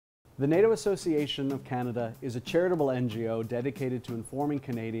The NATO Association of Canada is a charitable NGO dedicated to informing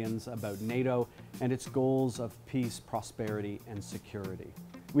Canadians about NATO and its goals of peace, prosperity, and security.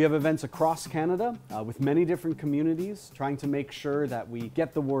 We have events across Canada with many different communities, trying to make sure that we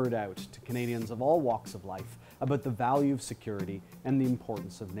get the word out to Canadians of all walks of life about the value of security and the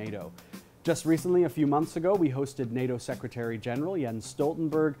importance of NATO. Just recently, a few months ago, we hosted NATO Secretary General Jens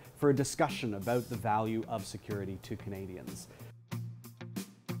Stoltenberg for a discussion about the value of security to Canadians.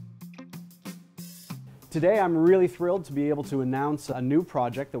 Today, I'm really thrilled to be able to announce a new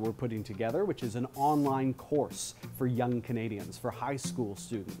project that we're putting together, which is an online course for young Canadians, for high school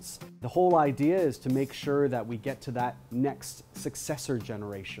students. The whole idea is to make sure that we get to that next successor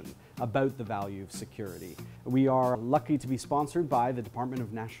generation about the value of security. We are lucky to be sponsored by the Department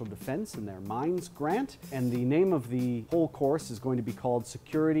of National Defense and their Mines grant, and the name of the whole course is going to be called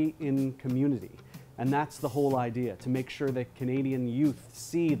Security in Community. And that's the whole idea, to make sure that Canadian youth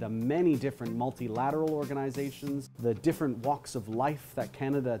see the many different multilateral organizations, the different walks of life that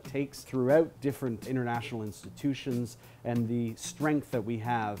Canada takes throughout different international institutions, and the strength that we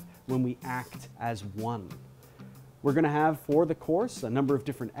have when we act as one. We're going to have for the course a number of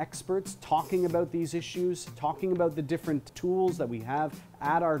different experts talking about these issues, talking about the different tools that we have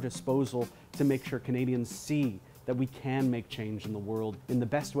at our disposal to make sure Canadians see that we can make change in the world in the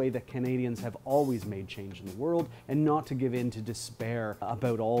best way that Canadians have always made change in the world, and not to give in to despair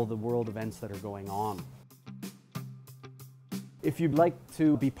about all the world events that are going on. If you'd like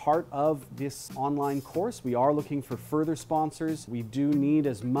to be part of this online course, we are looking for further sponsors. We do need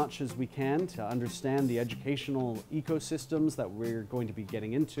as much as we can to understand the educational ecosystems that we're going to be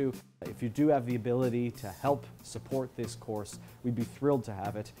getting into. If you do have the ability to help support this course, we'd be thrilled to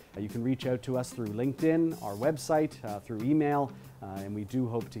have it. You can reach out to us through LinkedIn, our website, through email, and we do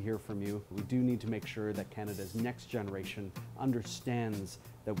hope to hear from you. We do need to make sure that Canada's next generation understands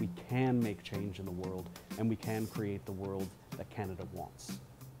that we can make change in the world and we can create the world that Canada wants.